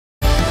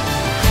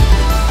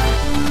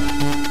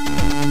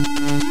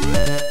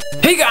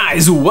Hey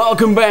guys,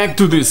 welcome back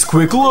to this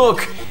quick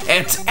look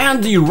at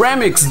Andy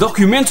Remix's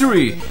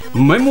documentary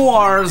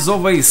Memoirs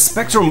of a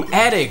Spectrum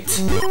Addict.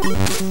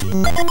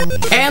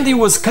 Andy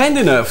was kind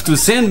enough to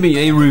send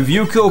me a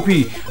review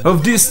copy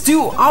of this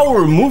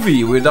 2-hour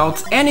movie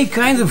without any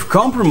kind of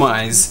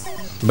compromise.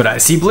 But I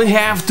simply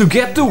have to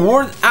get the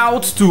word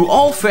out to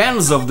all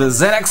fans of the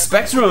ZX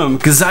Spectrum,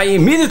 cause I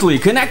immediately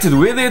connected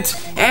with it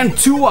and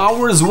 2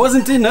 hours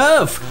wasn't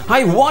enough,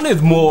 I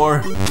wanted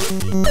more.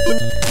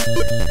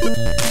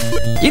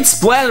 It's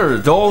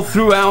splattered all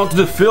throughout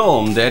the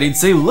film that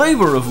it's a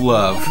labor of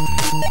love.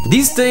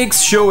 These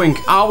takes showing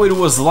how it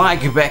was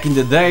like back in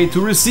the day to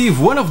receive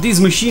one of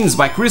these machines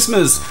by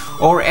Christmas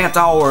or at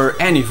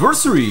our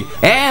anniversary,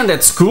 and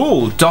at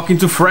school talking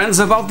to friends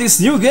about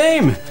this new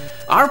game,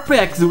 are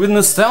packed with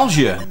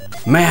nostalgia.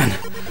 Man,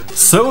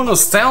 so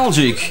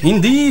nostalgic,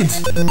 indeed.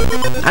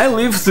 I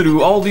lived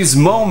through all these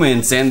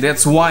moments, and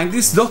that's why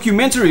this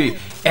documentary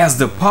has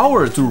the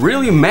power to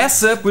really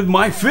mess up with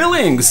my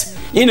feelings.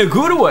 In a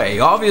good way,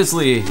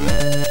 obviously.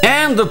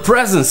 And the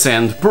presence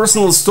and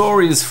personal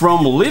stories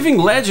from living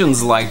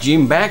legends like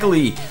Jim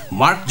Bagley,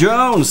 Mark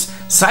Jones,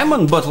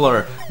 Simon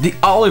Butler, the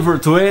Oliver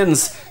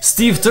Twins,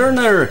 Steve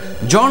Turner,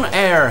 John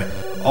Eyre,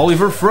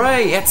 Oliver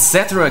Frey,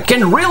 etc.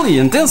 can really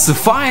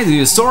intensify the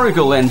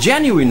historical and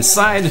genuine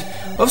side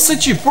of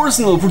such a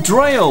personal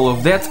portrayal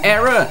of that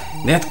era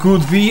that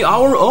could be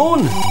our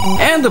own.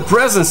 And the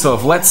presence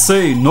of, let's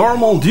say,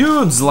 normal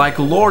dudes like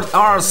Lord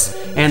Ars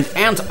and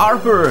Aunt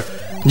Harper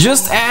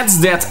just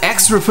adds that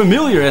extra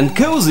familiar and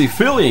cozy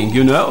feeling,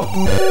 you know?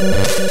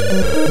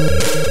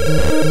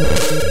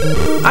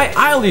 I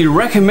highly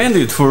recommend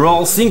it for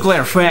all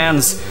Sinclair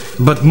fans,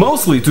 but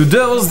mostly to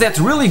those that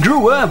really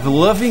grew up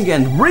loving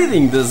and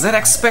breathing the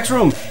ZX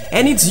Spectrum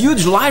and its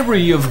huge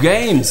library of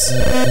games.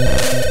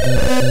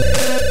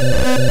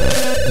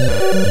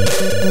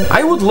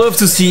 I would love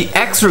to see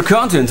extra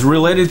content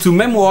related to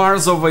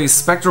Memoirs of a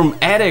Spectrum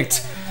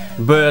Addict,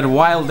 but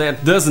while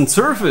that doesn't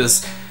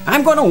surface,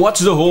 I'm gonna watch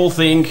the whole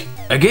thing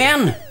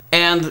again,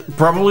 and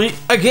probably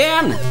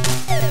again.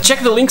 Check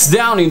the links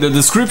down in the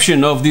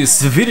description of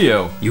this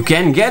video. You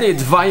can get it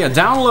via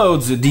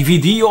downloads,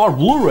 DVD or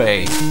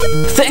Blu-ray.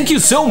 Thank you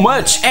so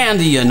much,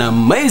 Andy, an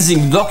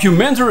amazing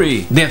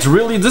documentary that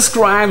really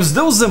describes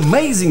those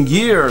amazing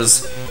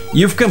years.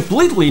 You've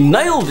completely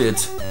nailed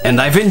it,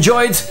 and I've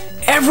enjoyed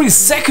every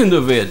second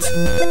of it.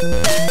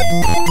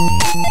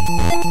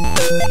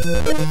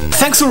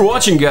 Thanks for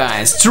watching,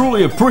 guys,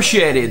 truly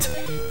appreciate it.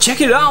 Check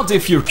it out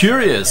if you're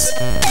curious.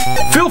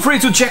 Feel free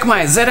to check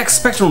my ZX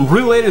Spectrum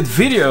related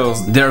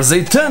videos, there's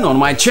a ton on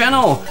my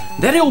channel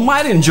that you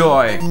might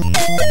enjoy.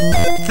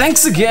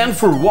 Thanks again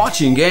for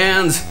watching,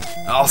 and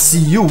I'll see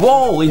you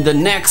all in the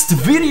next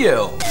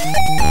video.